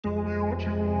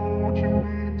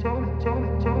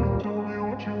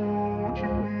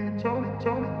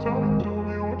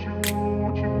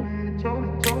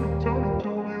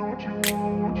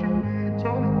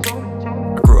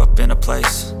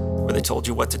place where they told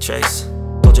you what to chase,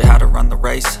 told you how to run the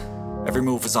race. Every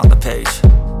move was on the page,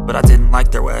 but I didn't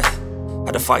like their way.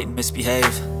 Had to fight and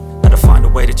misbehave, had to find a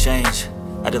way to change,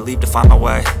 had to leave to find my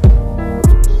way.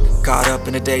 Caught up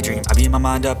in a daydream, I beat my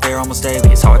mind up there almost daily.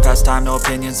 It's how I pass time, no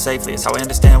opinions safely. It's how I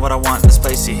understand what I want in this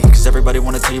place, see. Cause everybody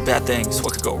wanna tell you bad things,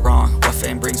 what could go wrong, what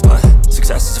fame brings. But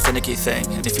success is a finicky thing,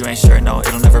 and if you ain't sure, no,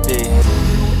 it'll never be.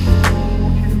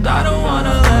 I don't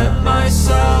wanna let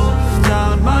myself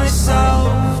down,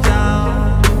 myself down.